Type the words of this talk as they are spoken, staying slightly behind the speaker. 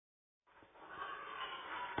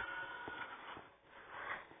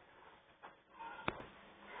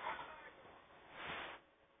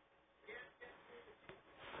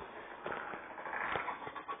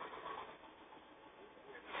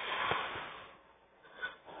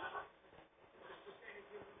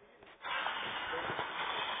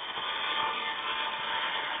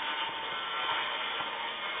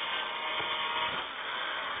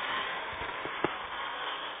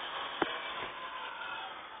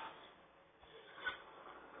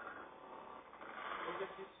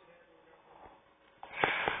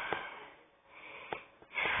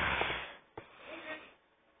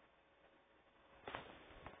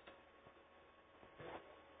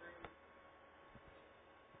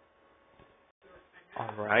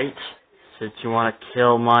Alright, since you want to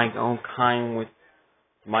kill my own kind with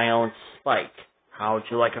my own spike, how would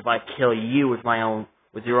you like if I kill you with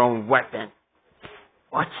your own weapon?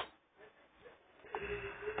 What?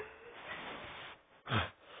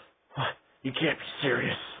 You can't be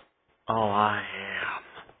serious. Oh, I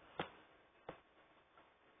am.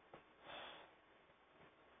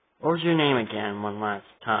 What was your name again one last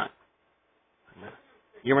time?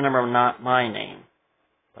 You remember not my name,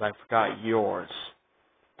 but I forgot yours.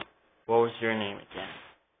 What was your name again?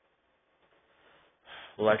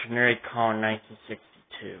 Legendary Con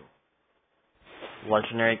 1962.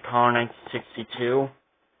 Legendary Con 1962.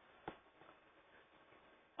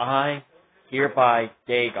 I hereby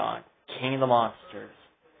Dagon, King of the Monsters,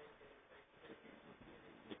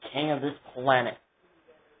 the King of this planet,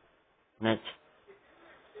 and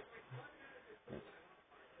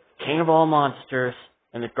King of all monsters,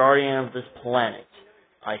 and the Guardian of this planet,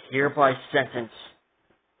 I hereby sentence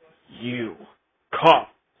you,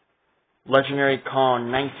 Legendary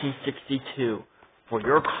Con 1962, for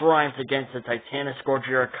your crimes against the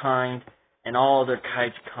Titanoscorgia kind and all other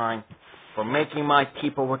kaiju kind, for making my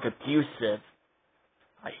people look abusive.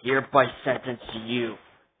 I hereby sentence you.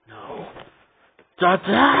 No.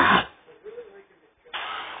 Da-da!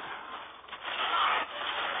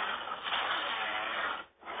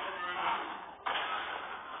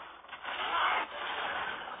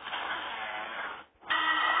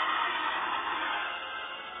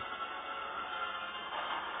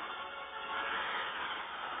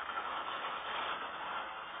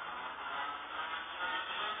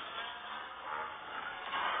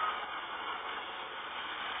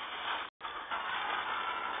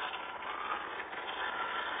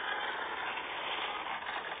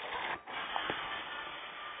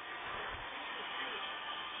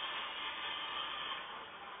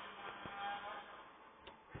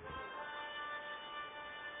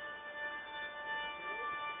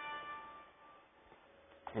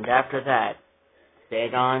 And after that,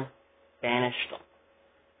 Dagon banished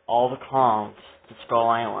all the Kongs to Skull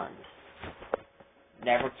Island,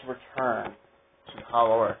 never to return to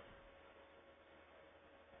Hollow Earth.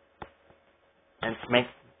 And to make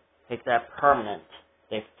that permanent,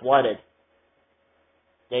 they flooded.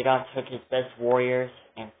 Dagon took his best warriors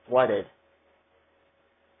and flooded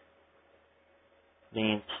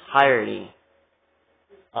the entirety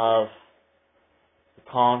of the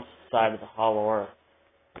Kong side of the Hollow Earth.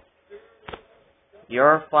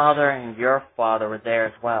 Your father and your father were there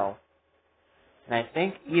as well. And I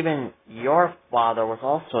think even your father was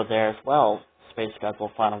also there as well, Space Godzilla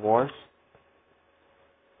Final Wars.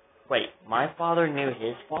 Wait, my father knew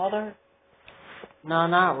his father? No,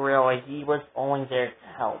 not really. He was only there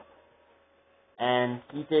to help. And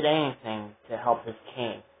he did anything to help his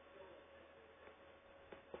king.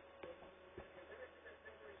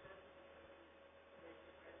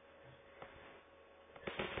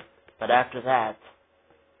 But after that,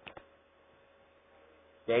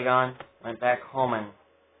 Dagon went back home and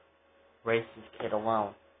raised his kid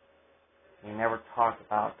alone. He never talked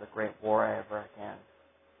about the Great War ever again.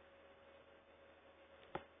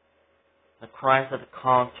 The crimes that the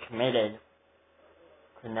Kongs committed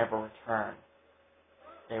could never return.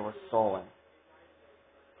 They were stolen.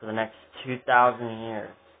 For the next 2,000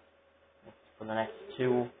 years. For the next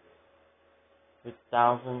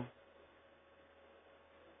 2,000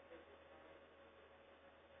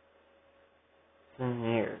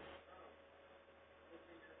 years.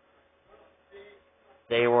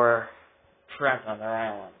 They were trapped on their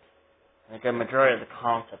island. And a good majority of the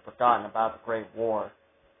Kongs had forgotten about the Great War.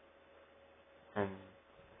 And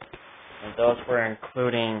those were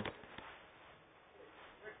including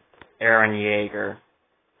Eren Yeager.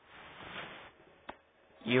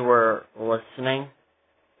 You were listening?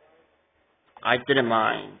 I didn't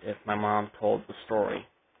mind if my mom told the story.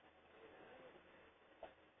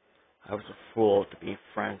 I was a fool to be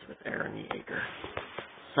friends with Eren Yeager.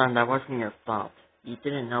 Son, that wasn't your fault. You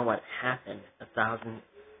didn't know what happened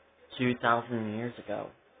 2,000 years ago.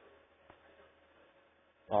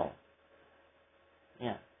 Well,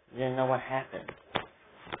 yeah, you didn't know what happened.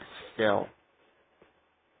 Still,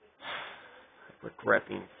 I regret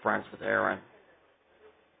being friends with Eren.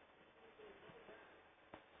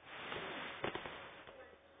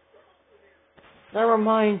 That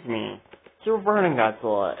reminds me. Super Burning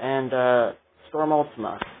Godzilla and Storm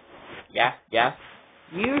Ultima. Yeah.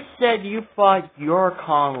 You said you fought your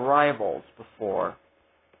Kong rivals before.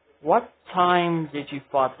 What time did you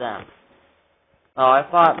fight them? Oh, I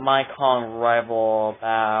fought my Kong rival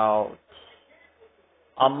about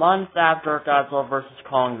a month after Godzilla vs.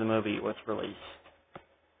 Kong the movie was released.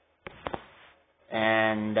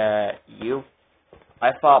 And you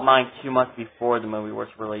I fought mine 2 months before the movie was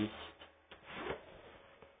released.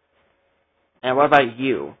 And what about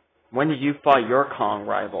you? When did you fight your Kong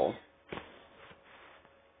rival?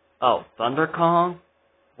 Oh, Thunder Kong?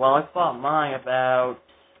 Well, I fought my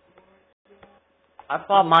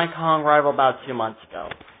Kong rival about 2 months ago.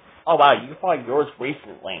 Oh wow, you fought yours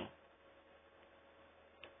recently.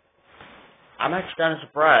 I'm actually kind of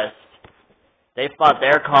surprised. They fought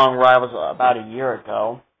their Kong rivals about a year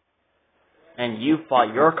ago. And you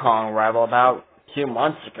fought your Kong rival about 2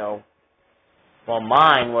 months ago. Well,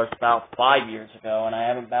 mine was about 5 years ago, and I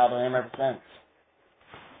haven't battled him ever since.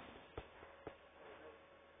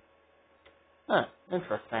 Huh,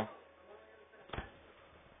 interesting.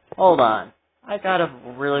 Hold on. I got a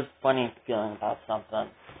really funny feeling about something.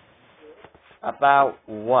 About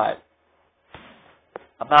what?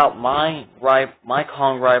 About my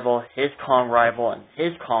Kong rival, his Kong rival, and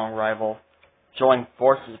his Kong rival joining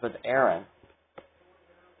forces with Aaron.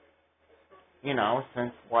 You know,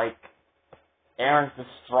 since, like, Aaron's the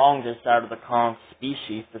strongest out of the Kong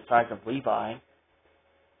species besides of Levi.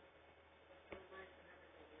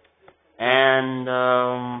 And,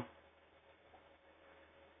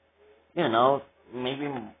 you know,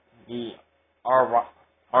 maybe our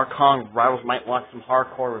Kong rivals might want some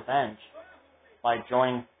hardcore revenge by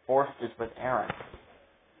joining forces with Aaron.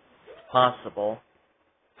 It's possible.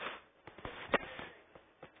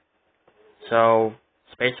 So,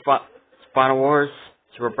 Final Wars,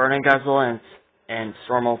 Super Burning Godzilla, and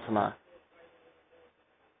Storm Ultima.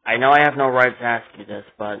 I know I have no right to ask you this,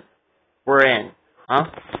 but we're in, huh?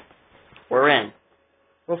 We're in.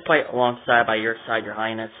 We'll fight alongside by your side, Your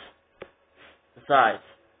Highness. Besides,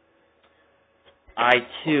 I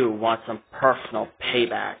too want some personal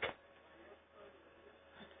payback.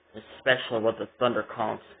 Especially what the Thunder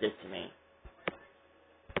Kongs did to me.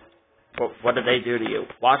 What did they do to you?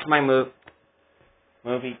 Watch my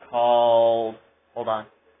movie called... Hold on.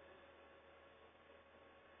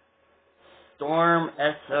 Storm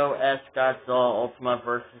SOS Godzilla Ultima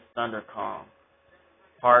vs. Thunder Kong.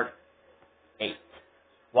 Part 8.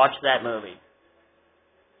 Watch that movie.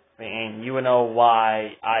 And you will know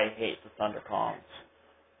why I hate the Thunder Kongs.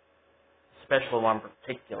 Especially one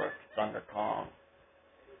particular Thunder Kong.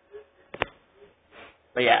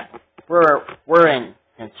 But yeah, we're in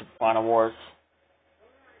Super Final Wars.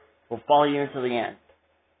 We'll follow you until the end.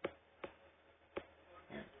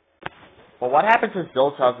 But what happens if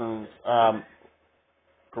Zoltausen's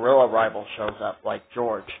gorilla rival shows up, like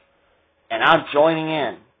George? And I'm joining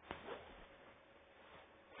in.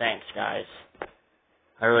 Thanks, guys.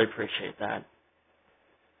 I really appreciate that.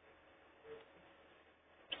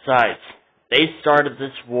 Besides, they started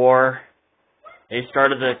this war. They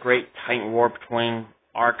started the Great Titan War between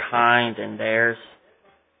our kind and theirs.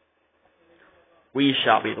 We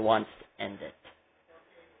shall be the ones to end it.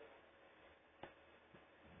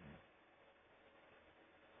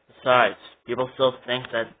 Besides, people still think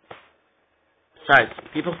that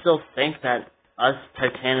us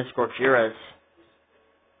Titanus Gorgiras,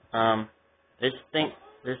 they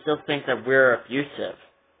still think that we're abusive.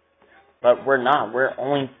 But we're not. We're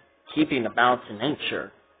only keeping the balance in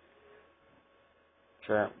nature.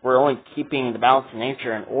 Sure. We're only keeping the balance in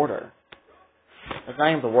nature in order. That's not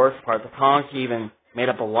even the worst part. The Kongs even made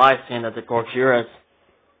up a lie saying that the Gorgiras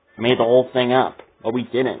made the whole thing up. But we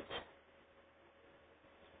didn't.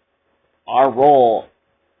 Our role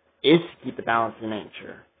is to keep the balance in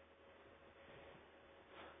nature.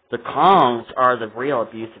 The Kongs are the real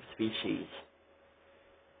abusive species.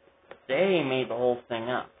 They made the whole thing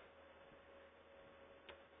up.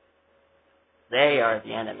 They are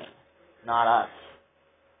the enemy, not us.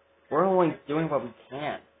 We're only doing what we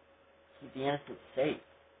can to keep the innocent safe.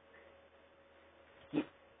 To keep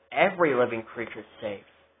every living creature safe.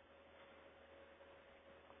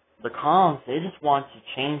 The Kongs, they just want to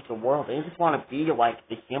change the world. They just want to be like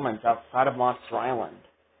the humans outside of Monster Island.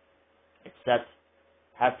 Except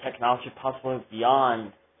have technology possibly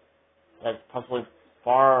beyond, that's possibly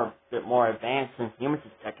far bit more advanced than humans'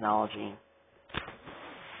 technology.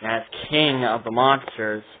 And as king of the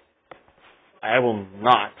monsters, I will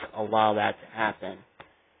not allow that to happen.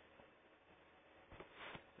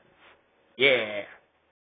 Yeah.